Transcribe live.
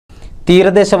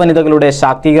തീരദേശ വനിതകളുടെ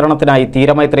ശാക്തീകരണത്തിനായി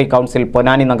തീരമൈത്രി കൗൺസിൽ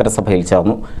പൊന്നാനി നഗരസഭയിൽ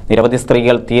ചേർന്നു. നിരവധി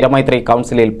സ്ത്രീകൾ തീരമൈത്രി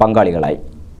കൗൺസിലിൽ പങ്കാളികളായി.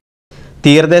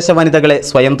 തീരദേശ വനിതകളെ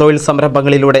സ്വയം തൊഴിൽ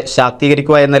സംരംഭങ്ങളിലൂടെ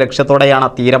ശാക്തീകരിക്കുക എന്ന ലക്ഷ്യത്തോടെയാണ്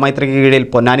തീരമൈത്രിക്ക് കീഴിൽ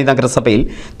പൊന്നാനി നഗരസഭയിൽ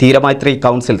തീരമൈത്രി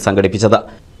കൗൺസിൽ സംഘടിപ്പിച്ചത്.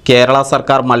 കേരള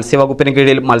സർക്കാർ മത്സ്യവകുപ്പിന്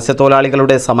കീഴിൽ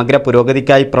മത്സ്യത്തൊഴിലാളികളുടെ സമഗ്ര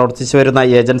പുരോഗതിക്കായി പ്രവർത്തിച്ചു വരുന്ന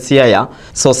ഏജൻസിയായ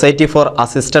society for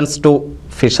assistance to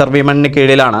Fisher വിമണിന്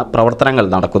കീഴിലാണ് പ്രവർത്തനങ്ങൾ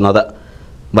നടക്കുന്നത്.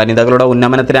 വനിതകളുടെ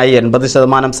ഉന്നമനത്തിനായി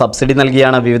 80% സബ്സിഡി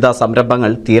നൽകിയാണ് വിവിധ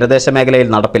സംരംഭങ്ങൾ തീരദേശ മേഖലയിൽ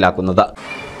നടപ്പിലാക്കുന്നത്.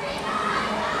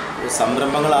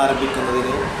 സംരംഭങ്ങൾ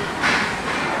ആരംഭിക്കുന്നതിന്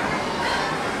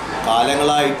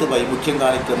കാലങ്ങളായിട്ട് വൈമുഖ്യം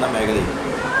കാണിക്കുന്ന മേഖലയിൽ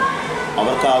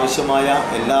അവർക്ക് ആവശ്യമായ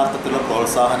എല്ലാ അർത്ഥത്തിലുള്ള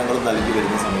പ്രോത്സാഹനങ്ങളും നൽകി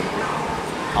വരുന്ന സമയത്ത്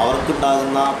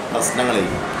അവർക്കുണ്ടാകുന്ന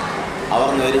പ്രശ്നങ്ങളെയും അവർ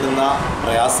നേരിടുന്ന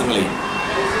പ്രയാസങ്ങളെയും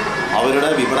അവരുടെ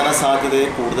വിപണന സാധ്യതയെ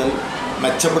കൂടുതൽ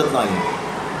മെച്ചപ്പെടുത്തുന്നതിന്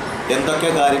എന്തൊക്കെ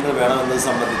കാര്യങ്ങൾ വേണമെന്നത്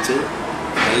സംബന്ധിച്ച്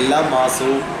എല്ലാ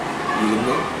മാസവും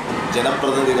ഇരുന്ന്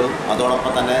ജനപ്രതിനിധികളും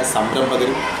അതോടൊപ്പം തന്നെ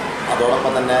സംരംഭകരും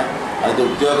അതോടൊപ്പം തന്നെ അതിൻ്റെ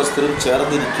ഉദ്യോഗസ്ഥരും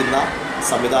ചേർന്നിരിക്കുന്ന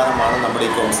സംവിധാനമാണ് നമ്മുടെ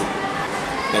ഈ കൗൺസിൽ.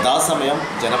 യഥാസമയം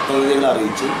ജനപ്രതിനിധികളെ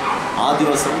അറിയിച്ച് ആ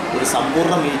ദിവസം ഒരു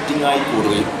സമ്പൂർണ്ണ മീറ്റിംഗായി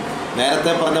കൂടുകയും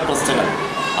നേരത്തെ പറഞ്ഞ പ്രശ്നങ്ങൾ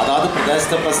അതാത്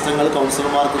പ്രദേശത്തെ പ്രശ്നങ്ങൾ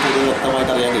കൗൺസിലർമാർക്ക് കൂടുതൽ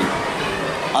വ്യക്തമായിട്ട് അറിയാൻ കഴിയും.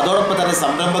 അതോടൊപ്പം തന്നെ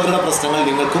സംരംഭകരുടെ പ്രശ്നങ്ങൾ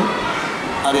നിങ്ങൾക്കും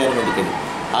അറിയാൻ വേണ്ടി കഴിയും.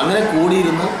 അങ്ങനെ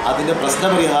കൂടിയിരുന്ന് അതിൻ്റെ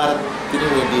പ്രശ്നപരിഹാരത്തിന്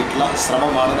വേണ്ടിയിട്ടുള്ള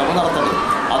ശ്രമമാണ് നമ്മൾ നടത്തേണ്ടത്.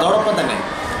 അതോടൊപ്പം തന്നെ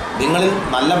നിങ്ങളിൽ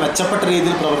നല്ല മെച്ചപ്പെട്ട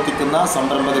രീതിയിൽ പ്രവർത്തിക്കുന്ന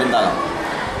സംരംഭകരുണ്ടാകാം.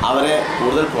 അവരെ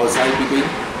കൂടുതൽ പ്രോത്സാഹിപ്പിക്കുകയും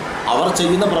അവർ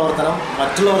ചെയ്യുന്ന പ്രവർത്തനം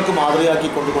മറ്റുള്ളവർക്ക് മാതൃകയാക്കി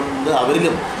കൊണ്ടുകൊണ്ട്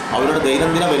അവരിലും അവരുടെ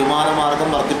ദൈനംദിന വരുമാന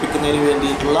മാർഗം വർദ്ധിപ്പിക്കുന്നതിന്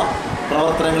വേണ്ടിയിട്ടുള്ള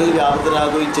പ്രവർത്തനങ്ങളിൽ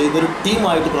വ്യാപൃതരാകുകയും ചെയ്തൊരു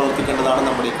ടീമായിട്ട് പ്രവർത്തിക്കേണ്ടതാണ്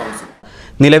നമ്മുടെ ഈ കൗൺസിൽ.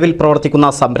 നിലവിൽ പ്രവർത്തിക്കുന്ന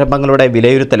സംരംഭങ്ങളുടെ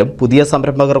വിലയിരുത്തലും പുതിയ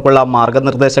സംരംഭകർക്കുള്ള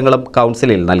മാർഗനിർദ്ദേശങ്ങളും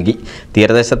കൗൺസിലിൽ നൽകി.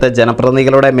 തീരദേശത്തെ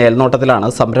ജനപ്രതിനിധികളുടെ മേൽനോട്ടത്തിലാണ്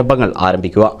സംരംഭങ്ങൾ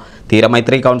ആരംഭിക്കുക.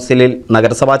 തീരമൈത്രി കൗൺസിലിൽ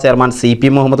നഗരസഭാ ചെയർമാൻ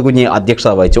CP മുഹമ്മദ് കുഞ്ഞി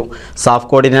അധ്യക്ഷത വഹിച്ചു. സാഫ്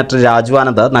കോർഡിനേറ്റർ രാജു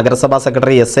ആനന്ദ്, നഗരസഭാ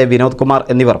സെക്രട്ടറി SA വിനോദ് കുമാർ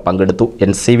എന്നിവർ പങ്കെടുത്തു.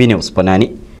 NCV news Ponnani.